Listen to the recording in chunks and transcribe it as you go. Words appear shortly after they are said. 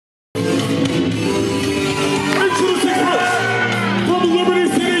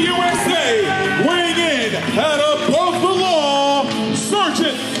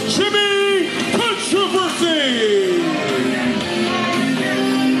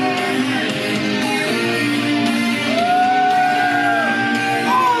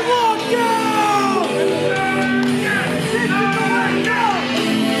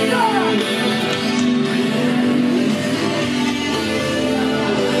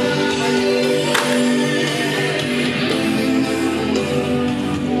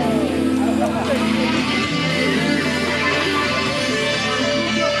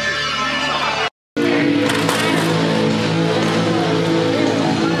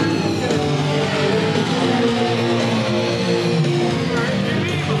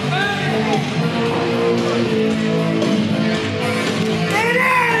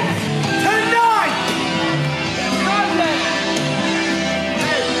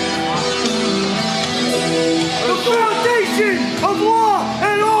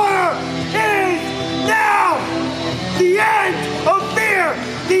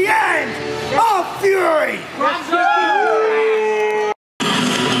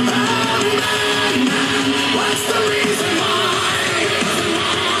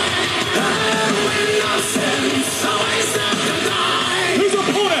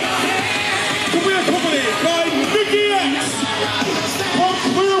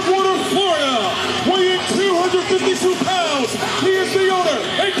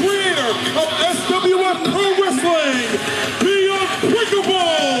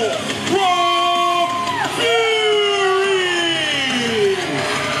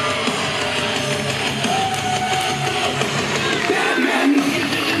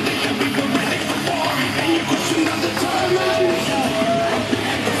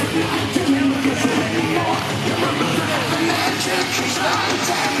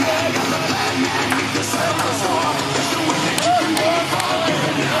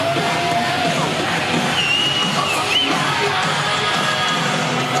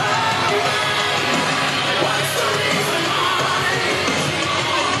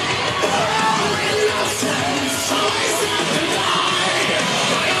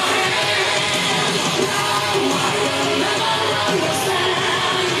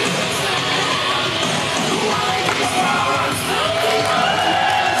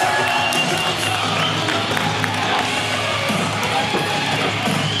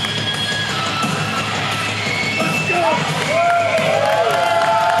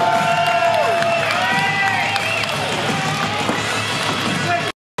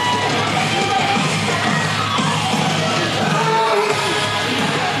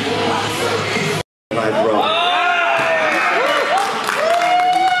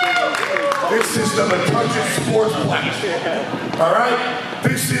All right?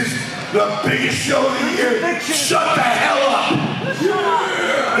 This is the biggest show of the year. Shut the hell up.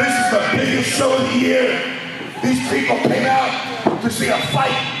 This is the biggest show of the year. These people came out to see a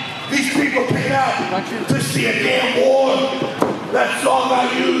fight. These people came out to see a damn war. That song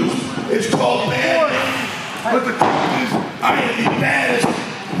I use is called Bad. But the truth is, I am the baddest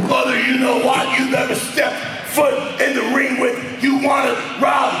mother, you know what, you've ever stepped foot in the ring with. You want to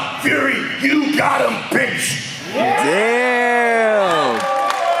rob Fury, you got him, bitch. Damn.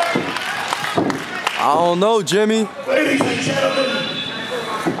 I don't know, Jimmy. Ladies and gentlemen,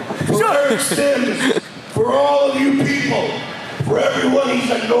 for Eric Sims, for all of you people, for everyone he's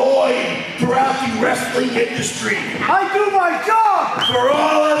annoyed throughout the wrestling industry. I do my job! For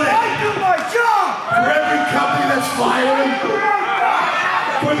all of it. I do my job! For every company that's fired him.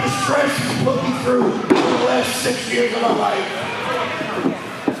 For the stress he's put me through for the last 6 years of my life.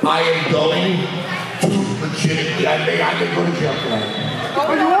 I am going to legitimately, I may go to jail tonight.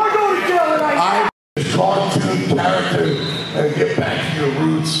 But you are going to jail tonight! I'm a cartoon character and get back to your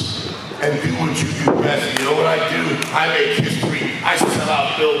roots and do what you do best. You know what I do? I make history. I sell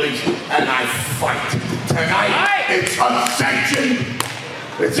out buildings and I fight. Tonight, it's unsanctioned.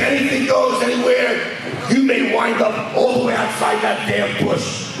 It's anything goes anywhere. You may wind up all the way outside that damn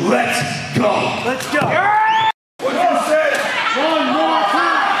bush. Let's go. Let's go. What you say? One more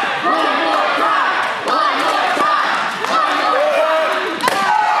time. One more time. One more time. One more time.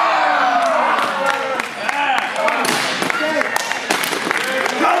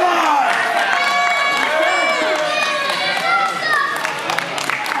 Come on.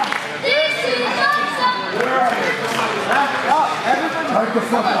 Back the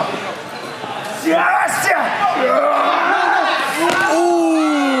fuck up. Yes!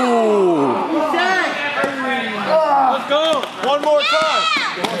 Ooh. Let's go. One more time.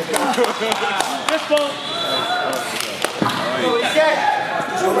 This ball.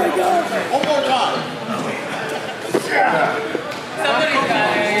 Oh my God. One more time.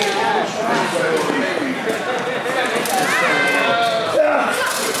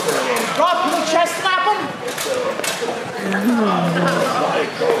 Rob, can you chest slap him?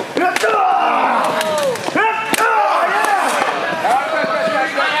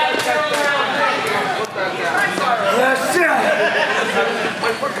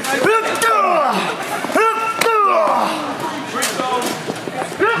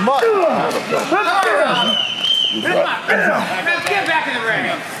 Get back in the ring.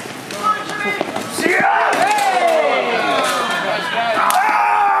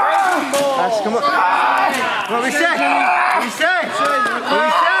 Come on. What we say? What we say? What we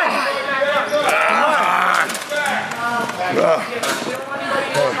say?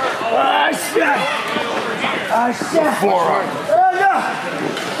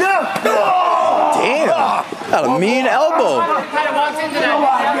 Damn. Got a mean elbow. Kind of walked into that.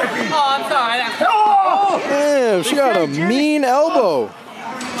 Oh, I'm sorry. Damn, she got a mean elbow.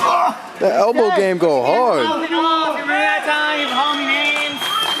 That elbow game go hard. If you remember that time, you call me names.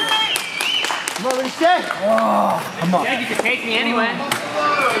 What we stay. Oh, come on. Yeah, you can take me anyway.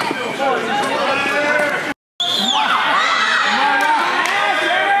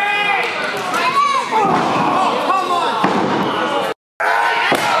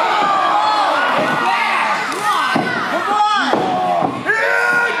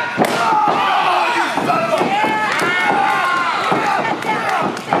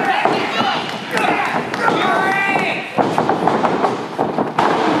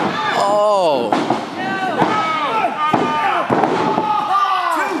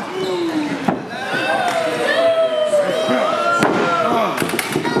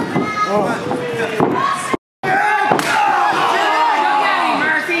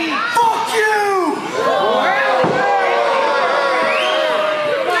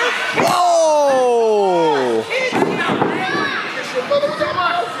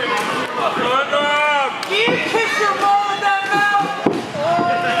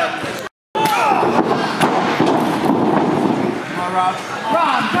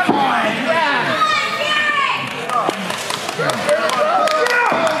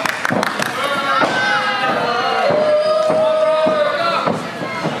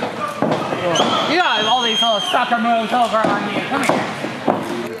 Sucker moves over on you. Come here.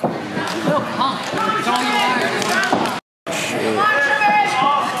 Little punk. It's all you are.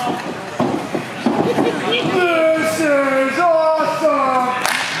 This is awesome!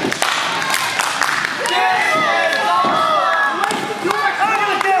 I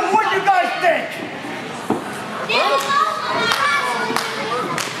don't care what you guys think!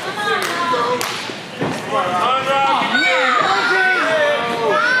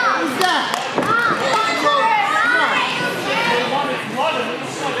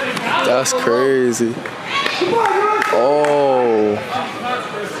 That's crazy. Oh.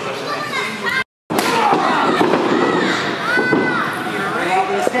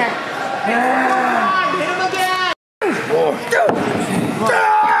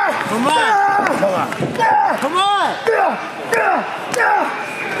 Come on!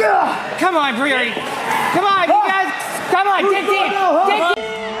 Come on, Furry. Come on, you guys. Come on, dig deep. Dig deep.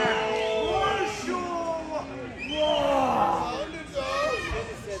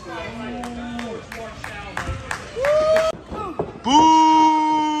 Boo!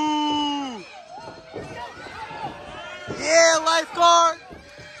 Yeah, lifeguard!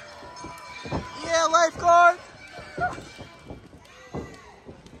 Yeah, lifeguard!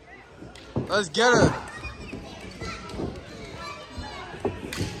 Let's get it.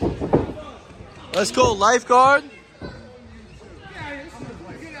 Let's go, lifeguard.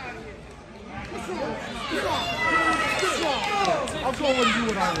 I'll go and do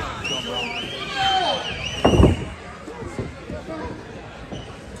what I want.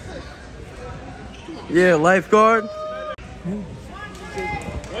 Yeah, lifeguard.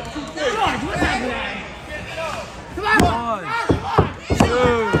 One,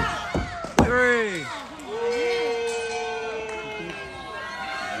 two, three.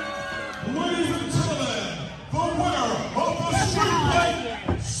 Ladies and gentlemen, the winner of the street fight,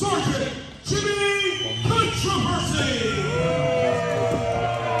 Sergeant Jimmy Controversy.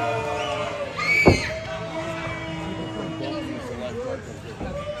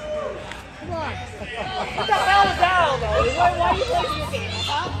 What the hell is that all though? Why are you playing this game,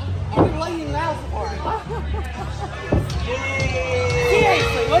 huh? I've been laying in mouse for it.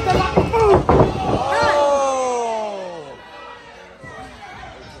 Seriously, what the fuck? Oh!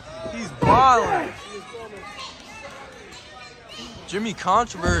 He's violent. Jimmy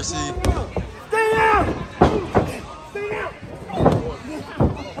Controversy. Stay down! Stay down!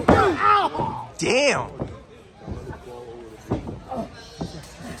 Damn.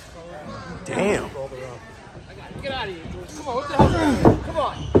 Damn. Get out of here, George. Come on, what the hell? Come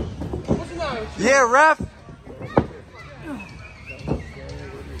on. What's the matter? Yeah, ref.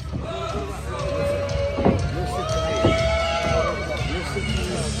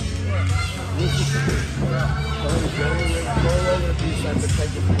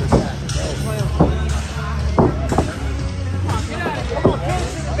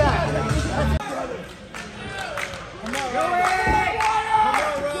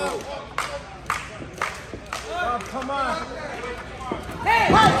 Come on! Hey!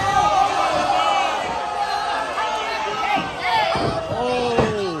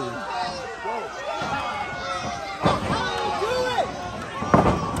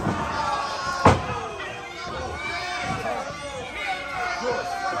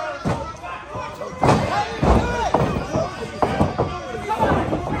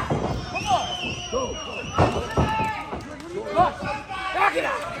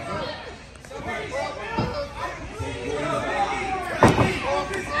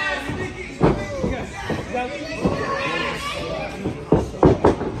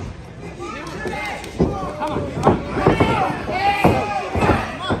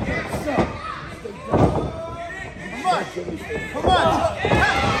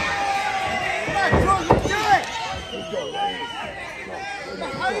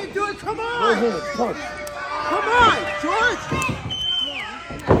 are you doing? Come on! Come on, George!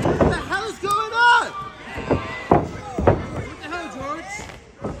 What the hell is going on? What the hell, George?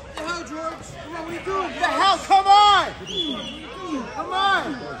 What the hell, George? Come on, what are you doing? What the hell? Come on! Come on!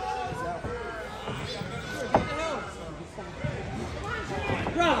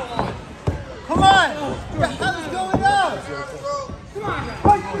 Come on! What the hell is going on? Come on,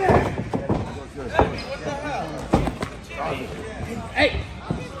 fight for that! What the hell? Hey!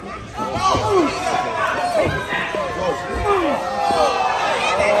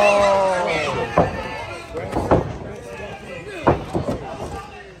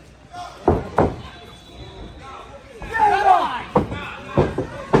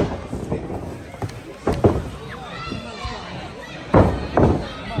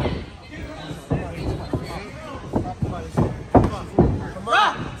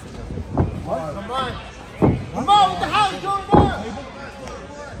 Come on, what the hell is going on?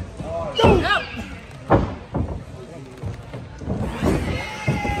 Help!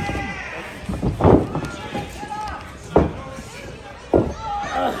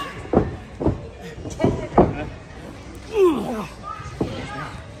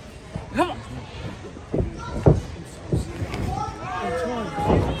 Come on.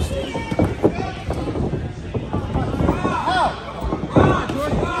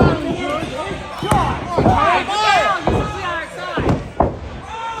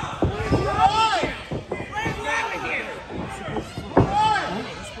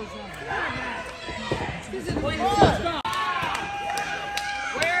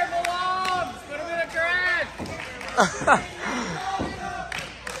 Where it belongs! Put him in a trash!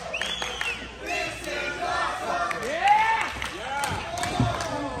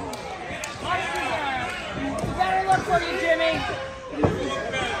 Better look for you, Jimmy!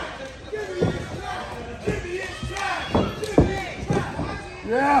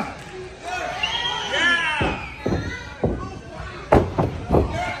 Yeah.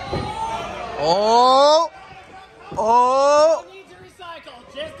 Oh! Oh! Need to recycle.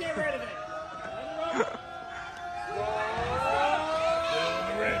 Just get rid of it.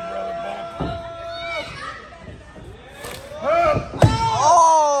 Oh!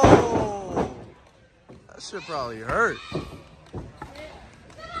 That shit probably hurt.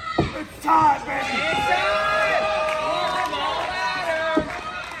 It's time, baby.